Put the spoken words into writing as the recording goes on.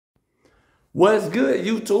What's good,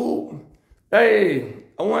 YouTube? Hey,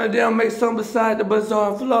 I wanted to make something beside the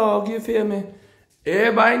Bazaar vlog, you feel me?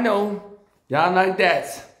 Everybody know, y'all like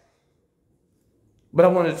that. But I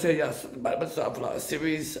wanted to tell y'all something about the Bazaar vlog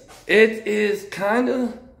series. It is kind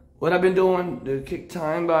of what I've been doing to kick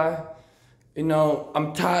time by. You know,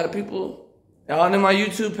 I'm tired of people on my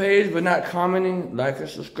YouTube page, but not commenting, liking,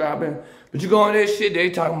 subscribing. But you go on that shit, they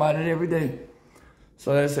talking about it every day.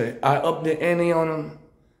 So let's say, I up the ante on them.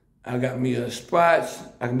 I got me a spots.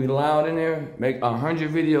 I can be loud in there, make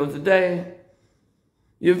 100 videos a day.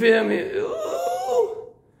 You feel me?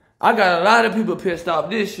 Ooh. I got a lot of people pissed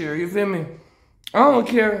off this year, you feel me? I don't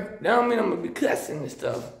care. That don't mean I'm gonna be cussing and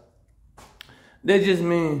stuff. That just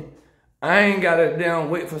mean I ain't gotta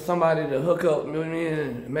damn wait for somebody to hook up, you know what I mean,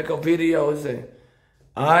 and make a video and say,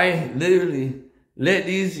 I literally let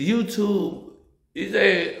these YouTube, you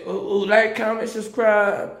say, like, comment,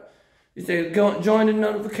 subscribe. You say, join the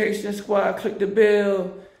notification squad, click the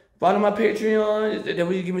bell, follow my Patreon, then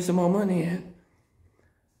will you give me some more money at?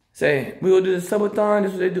 Say, we will do the subathon,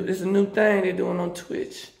 this is what they do, this is a new thing they doing on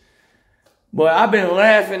Twitch. Boy, I've been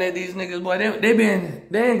laughing at these niggas, boy,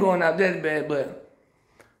 they ain't going out that bad, but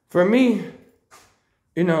for me,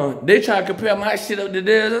 you know, they try to compare my shit up to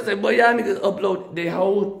theirs. I say, boy, y'all niggas upload their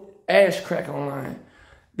whole ass crack online.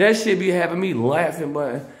 That shit be having me laughing,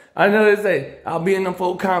 but I know they say, I'll be in them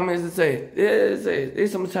folk comments and say,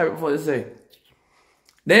 there's some type before they say,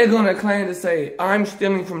 they're gonna claim to say, I'm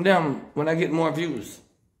stealing from them when I get more views.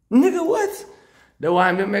 Nigga, what? That's why I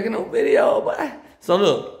ain't been making no video, boy. So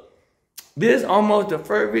look, this almost the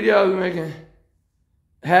first video I've been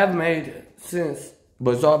have made since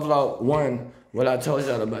Bazaar Vlog 1, what I told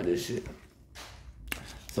y'all about this shit.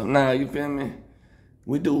 So now, you feel me?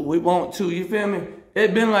 We want to, you feel me?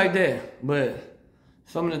 It been like that, but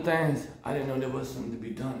some of the things, I didn't know there was something to be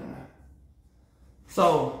done.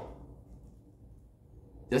 So,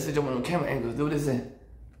 just sit one of the camera angles, do this and,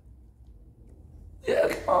 yeah,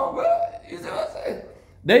 come on, bro. You see what I'm saying?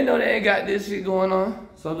 They know they ain't got this shit going on.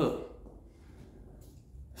 So look.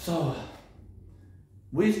 So,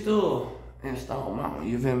 we still in Stone Mountain,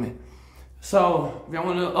 you feel me? So, if y'all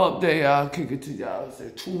want to update, I'll kick it to y'all,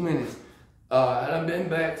 say 2 minutes. I've been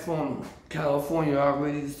back from California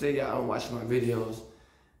already to say y'all don't watch my videos.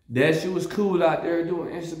 That shit was cool out there doing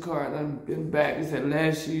Instacart. I've been back. They said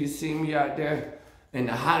last year you see me out there in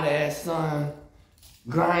the hot ass sun,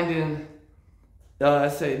 grinding. I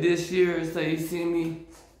say this year, say you see me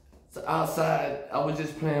outside. I was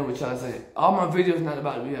just playing with y'all. Say all my videos not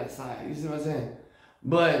about to be outside. You see what I'm saying?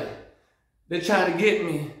 But they tried to get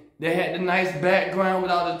me. They had the nice background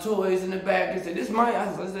with all the toys in the back. They said this my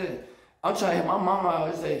house. I said I'm trying to help my mama out.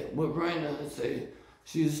 I say with Brenda. I say.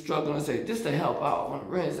 She's struggling to say, just to help out on the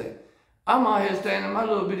rent. Say, I'm out here standing in my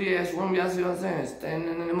little bitty ass room, y'all see what I'm saying?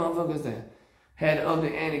 Standing in the motherfuckers there. Had to up the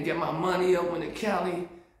ante, get my money up when the Cali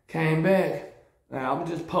came back. And I was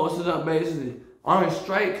just posted up basically on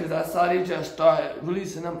straight because I saw they just started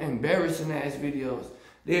releasing them embarrassing ass videos.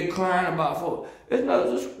 They're crying about folks. It's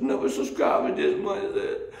not never subscribing this month.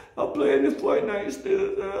 I'm playing this Fortnite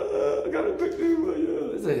still. I gotta pick this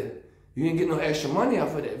royale. I said, you didn't get no extra money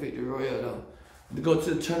off of that victory royale though. To go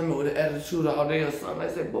to the tournament with an attitude all day or something. I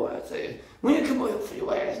say, boy, I say, when you come over here for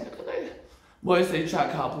your ass, nigga. Boy, I say, try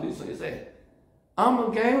to call police. So you say, I'm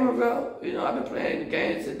a gamer, bro. You know, I've been playing the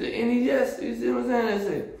games at the NES. You see what I'm saying? I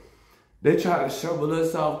say, they try to shovel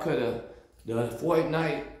us off because the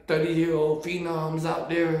Fortnite 30-year-old phenoms out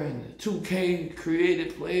there and the 2K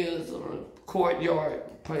creative players on the courtyard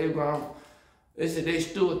playground. They said they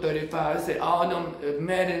stood 35. They said all them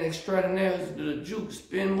Madden extraordinaires, the juke,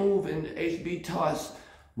 spin move, and the HB toss,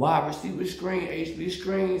 wide receiver screen, HB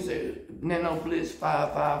screen, say Nano Blitz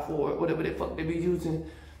 554, whatever the fuck they be using.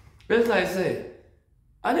 It's like say,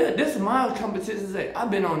 this is my competition. Say I've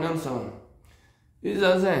been on them some. You know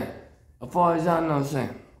what I'm saying? As far as y'all know, what I'm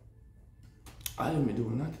saying, I didn't be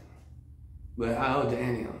doing nothing, but I owed the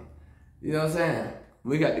ante on. You know what I'm saying?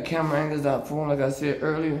 We got the camera angles out for them, like I said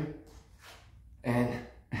earlier. And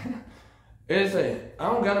it's I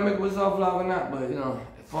don't gotta make a Bazaar vlog or not, but you know,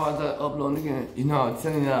 as far as I upload again, you know, I'm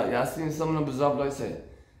telling y'all seen some of the Bazaar vlogs say,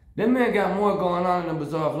 that man got more going on in the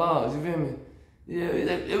Bazaar vlogs, you feel me?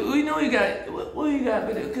 Yeah, we know you got, what you got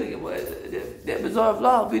video cooking, boy? That Bazaar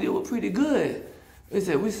vlog video was pretty good. They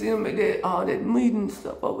said, we see him make that, all that meat and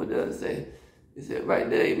stuff over there. They said, right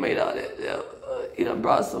there, he made all that, he done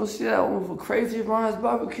brought some shit out for Crazy Ron's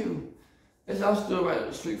barbecue. That's all still right up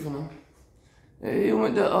the street from him. He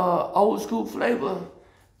went to old school flavor,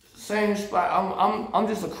 same spot. I'm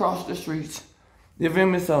just across the streets. You feel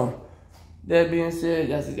me? So that being said,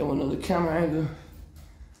 y'all see that one on the camera angle.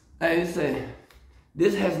 Hey, say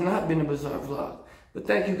This has not been a Bazaar vlog. But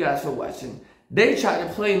thank you guys for watching. They try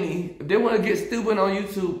to play me. If they want to get stupid on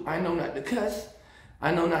YouTube, I know not to cuss.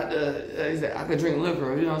 I know not to, I could drink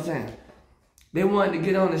liquor, you know what I'm saying? They wanted to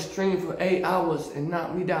get on the stream for 8 hours and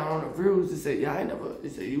knock me down on the views. They said, yeah, they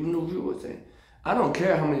said, you knew viewers. I don't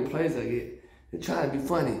care how many plays I get. They're trying to be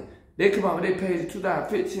funny. They come out with their page in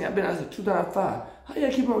 2015. I've been out since 2005. How y'all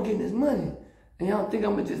keep on getting this money? And y'all think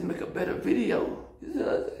I'm gonna just make a better video?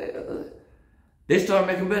 They start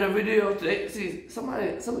making better videos. They see some of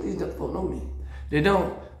these folks know me. They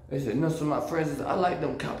don't. They said, no, some of my friends, I like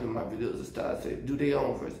them copying my videos and stuff. I said, do their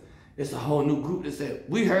own verse. It's a whole new group that said,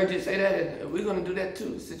 we heard you say that, and we're gonna do that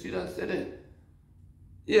too, since you done said that.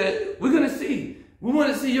 Yeah, we're gonna see. We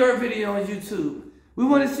wanna see your video on YouTube. We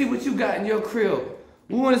wanna see what you got in your crib.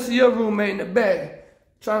 We wanna see your roommate in the back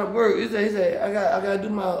trying to work. He said, I gotta do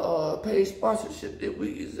my paid sponsorship this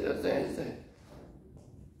week. You see what I'm saying? He said,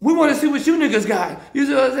 we wanna see what you niggas got. You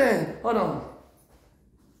see what I'm saying? Hold on.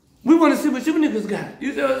 We want to see what you niggas got.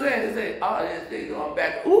 You see what I'm saying? They say, oh, this thing going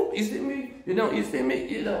back. Oop, you see me? You know, you see me?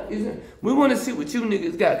 You know, you see me? We want to see what you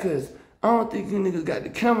niggas got, because I don't think you niggas got the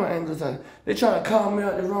camera angles. They trying to call me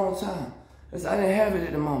at the wrong time. Because I didn't have it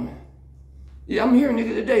at the moment. Yeah, I'm here,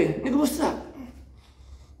 nigga, today. Nigga, what's up?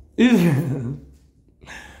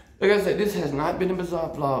 Like I said, this has not been a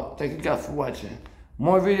Bazaar vlog. Thank you guys for watching.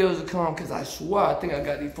 More videos to come, because I swear I think I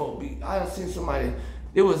got these folks beat. I done seen somebody,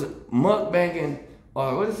 it was mukbanging,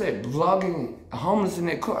 or what is that, vlogging homeless in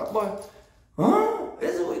their car, boy. Huh?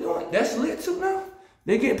 This is what we doing. That's lit too now?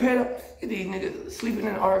 They get paid up. Look at these niggas sleeping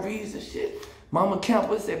in RVs and shit. Mama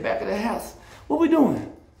campus at back of the house. What we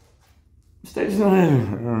doing? Stay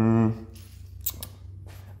tuned.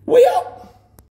 We out.